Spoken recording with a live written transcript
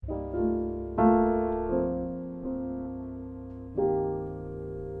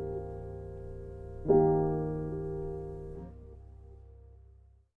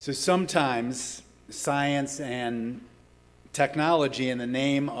So sometimes science and technology in the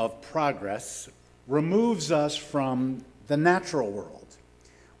name of progress removes us from the natural world.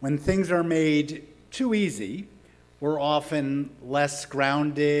 When things are made too easy, we're often less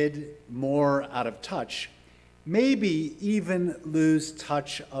grounded, more out of touch, maybe even lose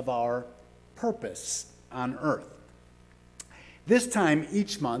touch of our purpose on earth. This time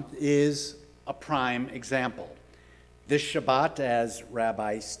each month is a prime example. This Shabbat, as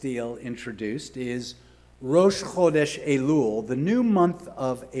Rabbi Steele introduced, is Rosh Chodesh Elul, the new month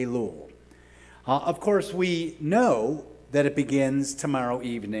of Elul. Of course, we know that it begins tomorrow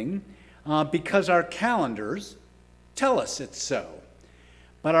evening because our calendars tell us it's so.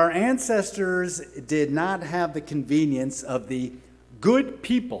 But our ancestors did not have the convenience of the good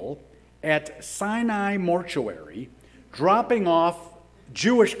people at Sinai Mortuary dropping off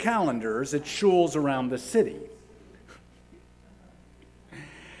Jewish calendars at shuls around the city.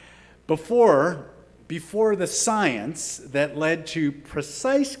 Before the science that led to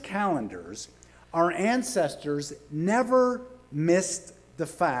precise calendars, our ancestors never missed the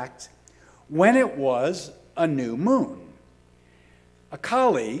fact when it was a new moon. A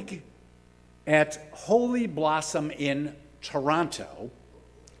colleague at Holy Blossom in Toronto,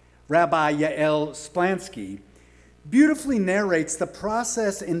 Rabbi Yael Splansky, beautifully narrates the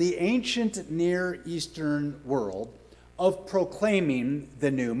process in the ancient Near Eastern world of proclaiming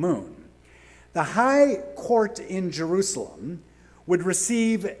the new moon. The high court in Jerusalem would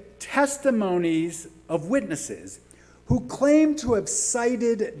receive testimonies of witnesses who claimed to have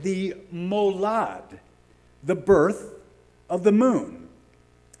sighted the molad, the birth of the moon,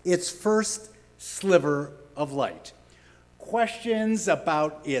 its first sliver of light. Questions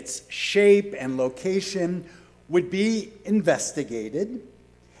about its shape and location would be investigated,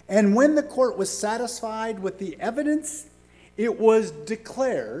 and when the court was satisfied with the evidence, it was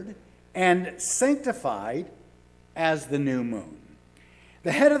declared and sanctified as the new moon.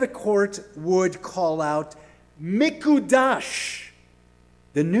 The head of the court would call out, Mikudash,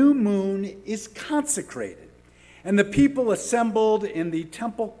 the new moon is consecrated. And the people assembled in the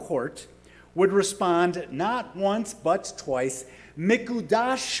temple court would respond not once but twice,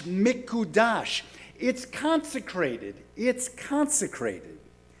 Mikudash, Mikudash, it's consecrated, it's consecrated.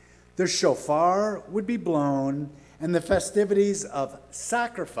 The shofar would be blown, and the festivities of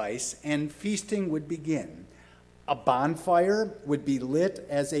sacrifice and feasting would begin. A bonfire would be lit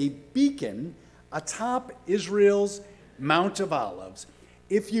as a beacon atop Israel's Mount of Olives.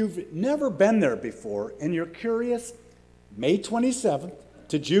 If you've never been there before and you're curious, May 27th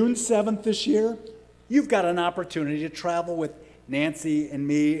to June 7th this year, you've got an opportunity to travel with Nancy and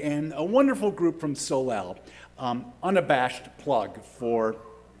me and a wonderful group from Solel. Unabashed plug for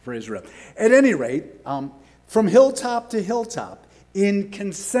Israel. At any rate, from hilltop to hilltop, in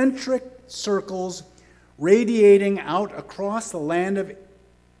concentric circles radiating out across the land of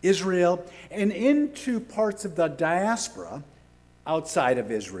Israel and into parts of the diaspora outside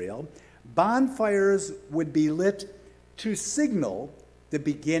of Israel, bonfires would be lit to signal the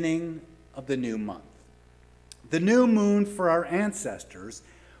beginning of the new month. The new moon for our ancestors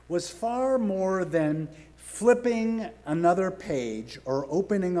was far more than flipping another page or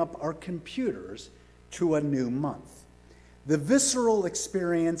opening up our computers to a new month. The visceral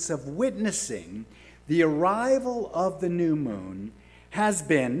experience of witnessing the arrival of the new moon has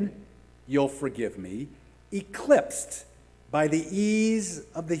been, you'll forgive me, eclipsed by the ease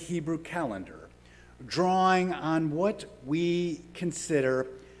of the Hebrew calendar, drawing on what we consider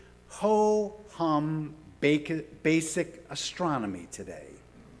ho-hum basic astronomy today.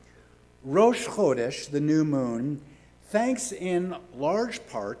 Rosh Chodesh, the new moon, thanks in large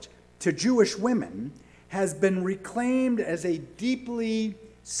part to Jewish women, has been reclaimed as a deeply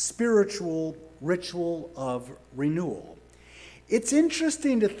spiritual ritual of renewal. It's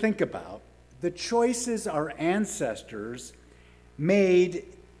interesting to think about the choices our ancestors made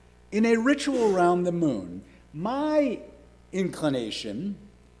in a ritual around the moon. My inclination,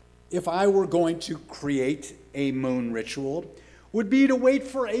 if I were going to create a moon ritual, would be to wait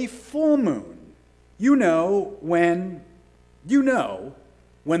for a full moon.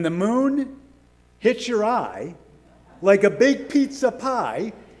 When the moon hits your eye like a big pizza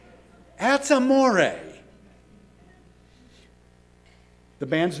pie, that's amore. The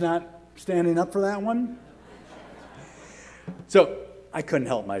band's not standing up for that one? So I couldn't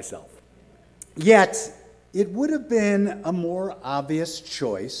help myself. Yet, it would have been a more obvious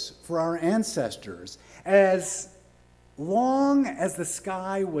choice for our ancestors. As long as the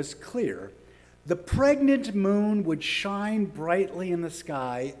sky was clear, the pregnant moon would shine brightly in the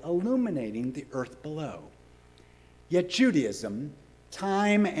sky, illuminating the earth below. Yet Judaism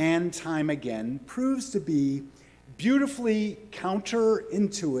time and time again, proves to be beautifully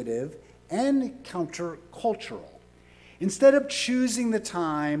counterintuitive and countercultural. Instead of choosing the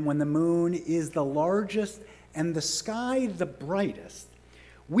time when the moon is the largest and the sky the brightest,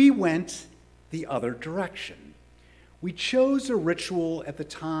 we went the other direction. We chose a ritual at the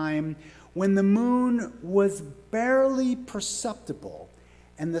time when the moon was barely perceptible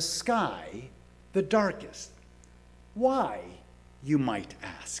and the sky the darkest. Why, you might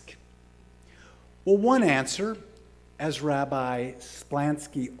ask? Well, one answer, as Rabbi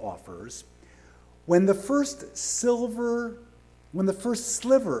Splansky offers, when the first sliver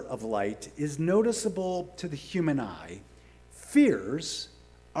of light is noticeable to the human eye, fears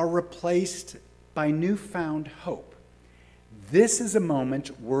are replaced by newfound hope. This is a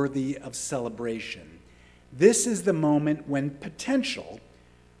moment worthy of celebration. This is the moment when potential,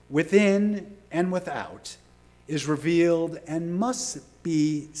 within and without, is revealed and must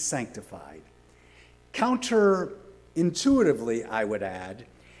be sanctified. Counterintuitively, I would add,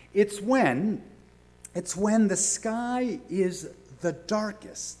 it's when the sky is the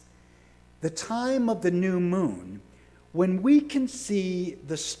darkest, the time of the new moon, when we can see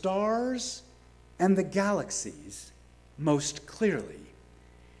the stars and the galaxies most clearly.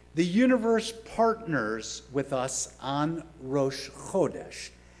 The universe partners with us on Rosh Chodesh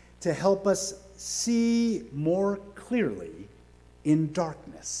to help us see more clearly in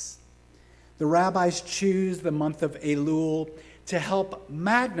darkness. The rabbis choose the month of Elul to help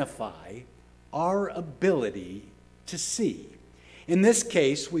magnify our ability to see. In this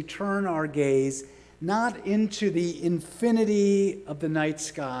case, we turn our gaze not into the infinity of the night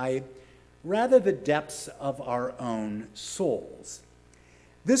sky, rather the depths of our own souls.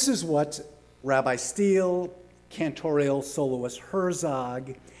 This is what Rabbi Steele, cantorial soloist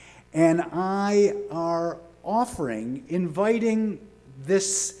Herzog, and I are offering, inviting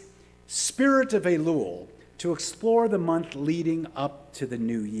this spirit of Elul to explore the month leading up to the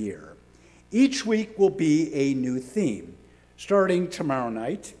new year. Each week will be a new theme. Starting tomorrow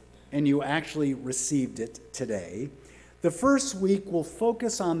night, and you actually received it today, the first week will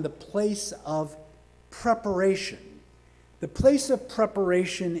focus on the place of preparation. The place of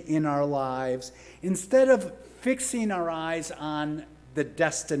preparation in our lives, instead of fixing our eyes on the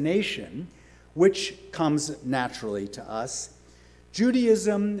destination, which comes naturally to us,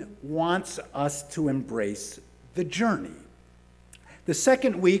 Judaism wants us to embrace the journey. The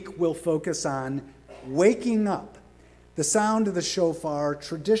second week will focus on waking up. The sound of the shofar,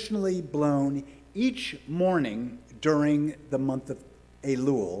 traditionally blown each morning during the month of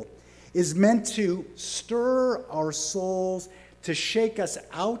Elul, is meant to stir our souls, to shake us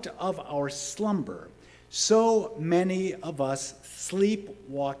out of our slumber. So many of us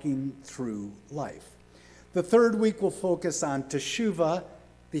sleepwalking through life. The third week will focus on teshuvah,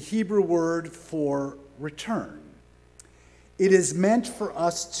 the Hebrew word for return. It is meant for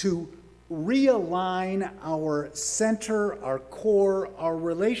us to realign our center, our core, our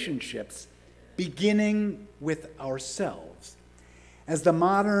relationships, beginning with ourselves. As the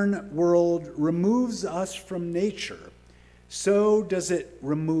modern world removes us from nature, so does it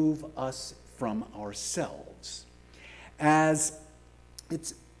remove us from ourselves. As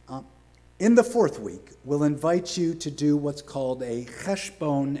it's in the fourth week, we'll invite you to do what's called a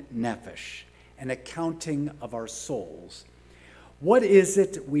cheshbon nefesh, an accounting of our souls. What is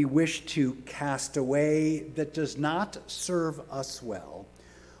it we wish to cast away that does not serve us well?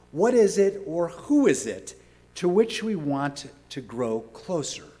 What is it, or who is it, to which we want to grow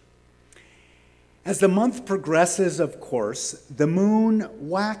closer? As the month progresses, of course, the moon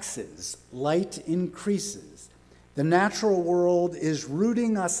waxes, light increases. The natural world is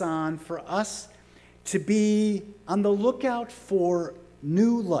rooting us on for us to be on the lookout for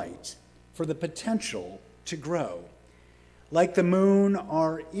new light, for the potential to grow. Like the moon,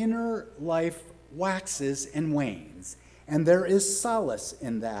 our inner life waxes and wanes, and there is solace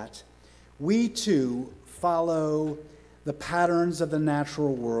in that. We too follow the patterns of the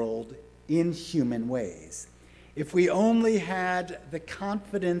natural world in human ways. If we only had the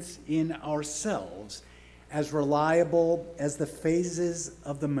confidence in ourselves as reliable as the phases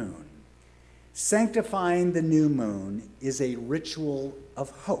of the moon. Sanctifying the new moon is a ritual of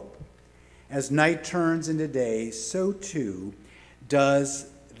hope. As night turns into day, so too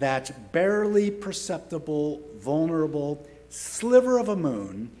does that barely perceptible, vulnerable sliver of a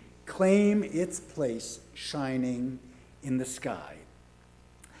moon claim its place shining in the sky.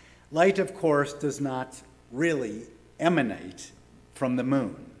 Light, of course, does not really emanate from the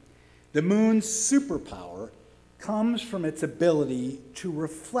moon. The moon's superpower comes from its ability to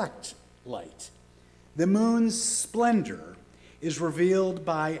reflect light. The moon's splendor is revealed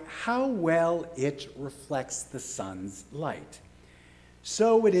by how well it reflects the sun's light.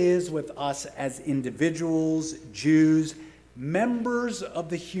 So it is with us as individuals, Jews, members of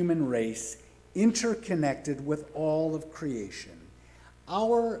the human race, interconnected with all of creation.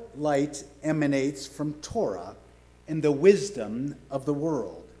 Our light emanates from Torah and the wisdom of the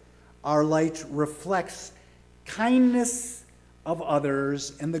world. Our light reflects kindness of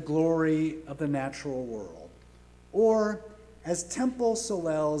others and the glory of the natural world. Or, as Temple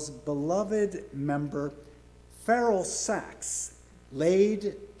Solel's beloved member Farrell Sachs,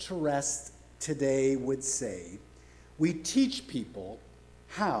 laid to rest today, would say, we teach people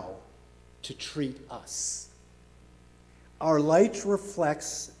how to treat us. Our light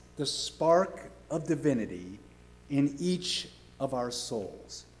reflects the spark of divinity in each of our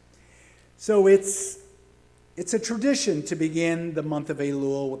souls. So it's a tradition to begin the month of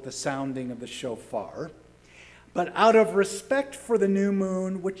Elul with the sounding of the shofar. But out of respect for the new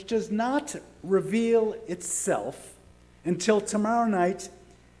moon, which does not reveal itself until tomorrow night,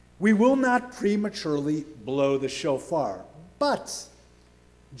 we will not prematurely blow the shofar. But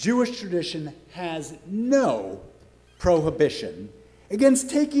Jewish tradition has no prohibition against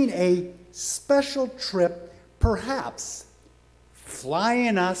taking a special trip, perhaps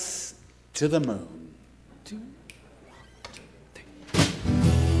flying us to the moon.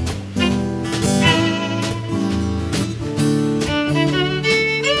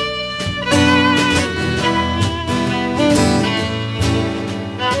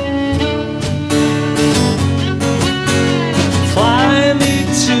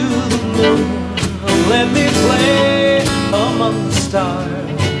 Let me play among the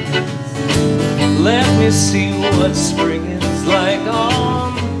stars. Let me see what spring is like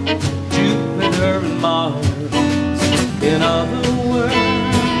on Jupiter and Mars. In other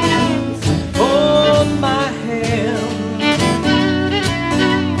words, hold my hand.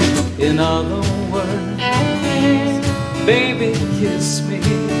 In other words, baby, kiss me.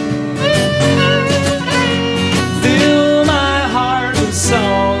 Fill my heart with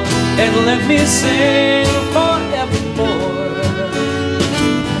song and let me sing forevermore.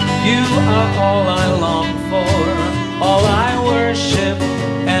 You are all I long for, all I worship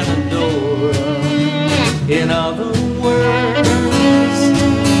and adore. In other words,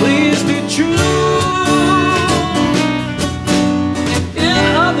 please be true.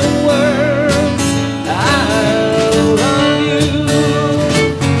 In other words, I love you.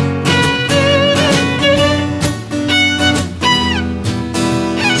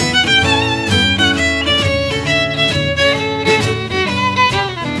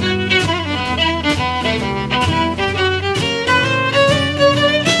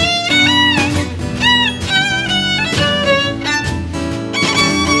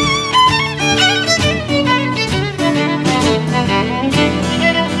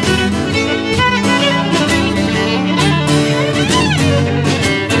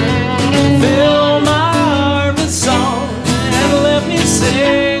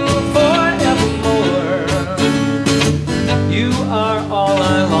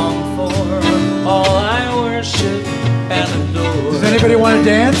 Anybody want to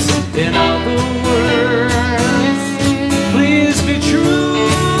dance? In other words, please be true.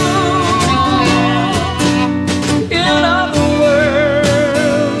 In other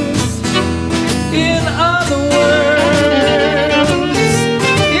words, in other words,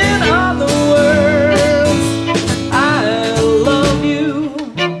 in other words, I love you.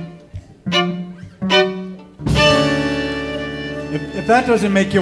 If that doesn't make you